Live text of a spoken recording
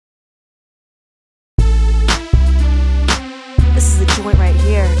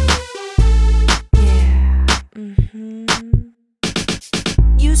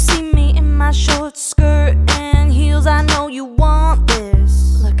my short skirt and heels. I know you want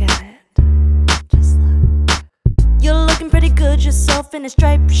this. Look at it, just look. You're looking pretty good yourself in a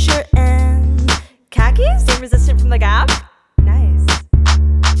striped shirt and khakis? Stay resistant from the Gap? Nice.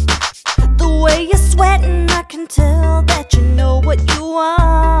 The way you're sweating, I can tell that you know what you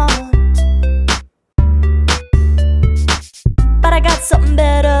want. But I got something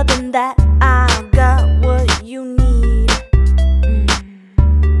better than that. I got what you need.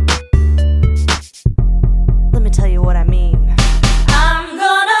 Let me tell you what I mean. I'm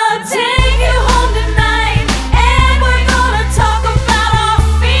gonna take you home tonight, and we're gonna talk about our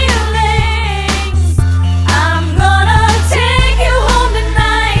feelings. I'm gonna take you home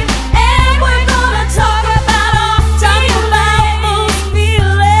tonight, and we're gonna talk about our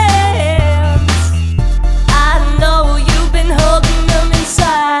feelings. I know you've been holding them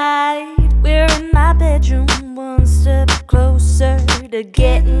inside. We're in my bedroom, one step closer to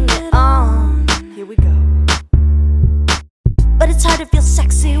getting it on. Here we go. But it's hard to feel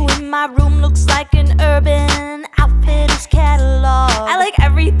sexy when my room looks like an Urban Outfitters catalog. I like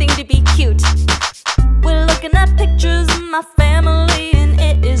everything to be cute. We're looking at pictures of my family and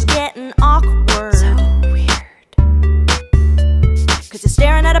it is getting awkward. So weird. Cause you're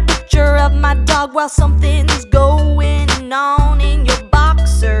staring at a picture of my dog while something's going on in your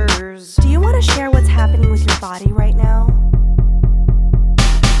boxers. Do you want to share what's happening with your body right now?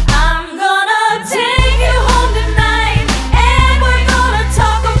 I'm gonna take you home tonight, and we're gonna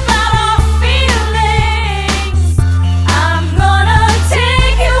talk about our feelings. I'm gonna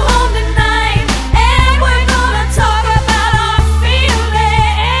take you home tonight, and we're gonna talk about our feelings.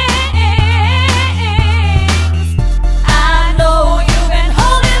 I know you've been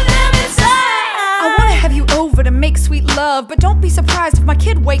holding them inside. I wanna have you over to make sweet love, but don't be surprised if my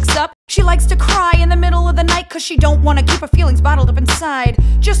kid wakes up. She likes to cry in the middle of the night cause she don't wanna keep her feelings bottled up inside.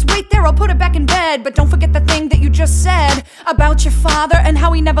 Just wait there, I'll put her back in bed, but don't forget the thing that you just said about your father and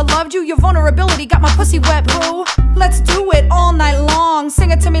how he never loved you. Your vulnerability got my pussy wet, boo. Let's do it all night long.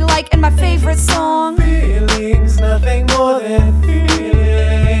 Sing it to me like in my favorite song. Feelings, nothing more than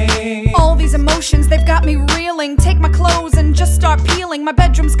feelings. All these emotions, they've got me reeling. Take my clothes and just start peeling. My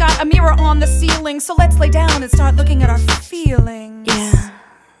bedroom's got a mirror on the ceiling, so let's lay down and start looking at our feelings. Yeah,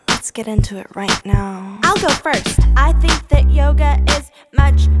 let's get into it right now. I'll go first. I think that yoga is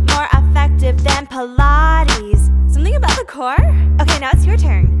much more effective than Pilates. Something about the core? Okay, now it's your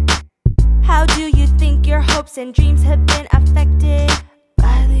turn. How do you think your hopes and dreams have been affected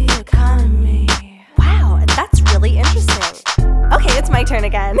by the economy? Wow, that's really interesting. Okay, it's my turn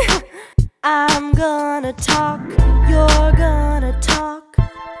again. I'm gonna talk, you're gonna talk.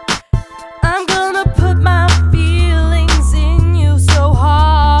 I'm gonna put my feelings in you so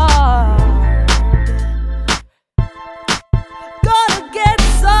hard. Gonna get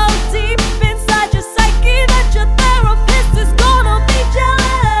so deep inside your psyche that your therapist is gonna be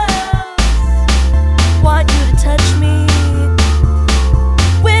jealous. Want you to touch me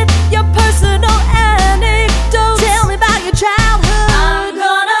with your personal anecdotes. Tell me about your childhood. I'm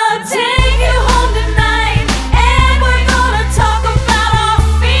gonna take you home tonight, and we're gonna talk about our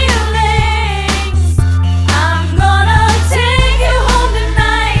feelings. I'm gonna take you home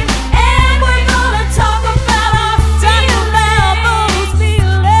tonight, and we're gonna talk about our feelings. I'm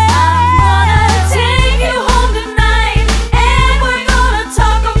gonna take you home tonight, and we're gonna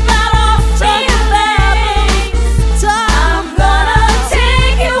talk about our feelings. I'm gonna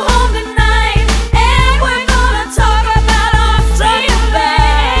take you home tonight, and we're gonna talk about our feelings.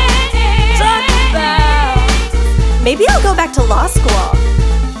 Maybe I'll go back to law school.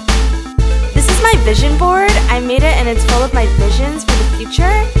 This is my vision board. I made it and it's full of my visions for the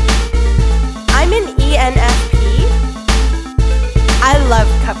future. I'm an ENFP. I love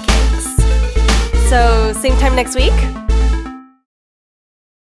cupcakes. So, same time next week?